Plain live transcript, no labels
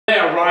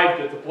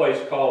arrived at the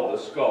place called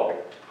the Skull,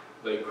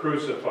 they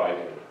crucified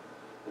him,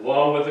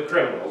 along with the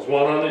criminals,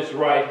 one on his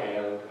right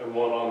hand and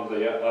one on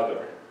the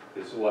other,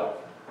 his left.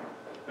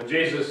 And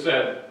Jesus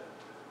said,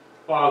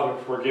 "Father,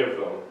 forgive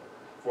them,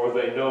 for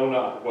they know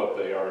not what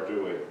they are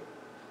doing."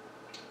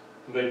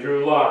 And they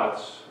drew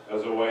lots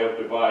as a way of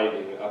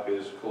dividing up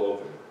his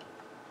clothing.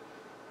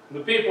 The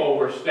people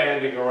were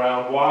standing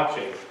around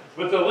watching,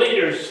 but the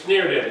leaders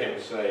sneered at him,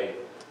 saying,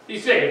 "He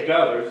saved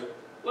others.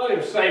 Let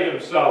him save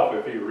himself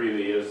if he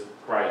really is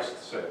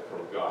Christ sent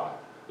from God,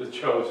 the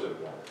chosen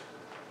one."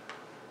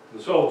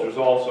 The soldiers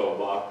also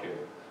mocked him.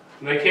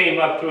 And they came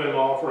up to him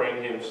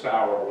offering him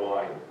sour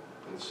wine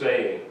and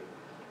saying,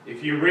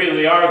 "If you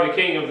really are the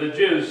King of the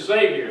Jews,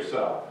 save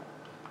yourself."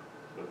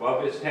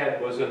 Above his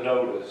head was a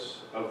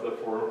notice of the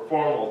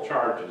formal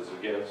charges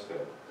against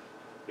him.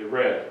 It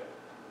read,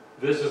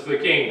 "This is the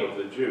King of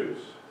the Jews."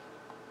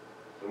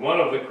 And one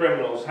of the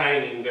criminals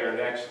hanging there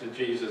next to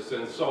Jesus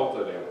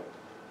insulted him.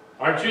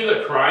 "Aren't you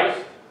the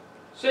Christ?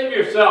 Save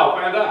yourself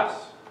and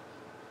us."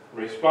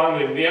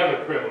 Responding, the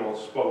other criminal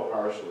spoke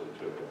harshly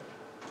to him.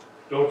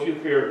 "Don't you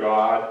fear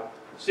God,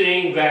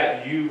 seeing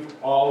that you've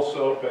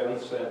also been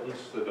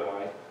sentenced to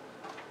die?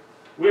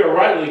 We are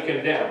rightly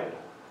condemned,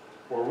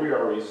 for we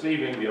are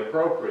receiving the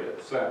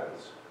appropriate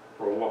sentence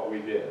for what we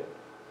did.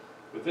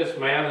 But this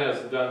man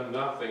has done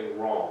nothing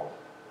wrong."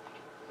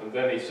 And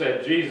then he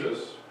said,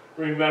 "Jesus,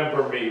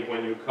 remember me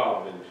when you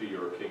come into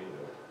your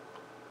kingdom."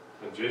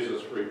 And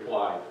Jesus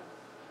replied,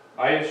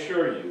 "I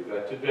assure you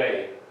that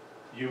today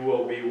you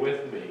will be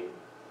with me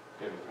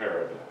in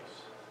paradise."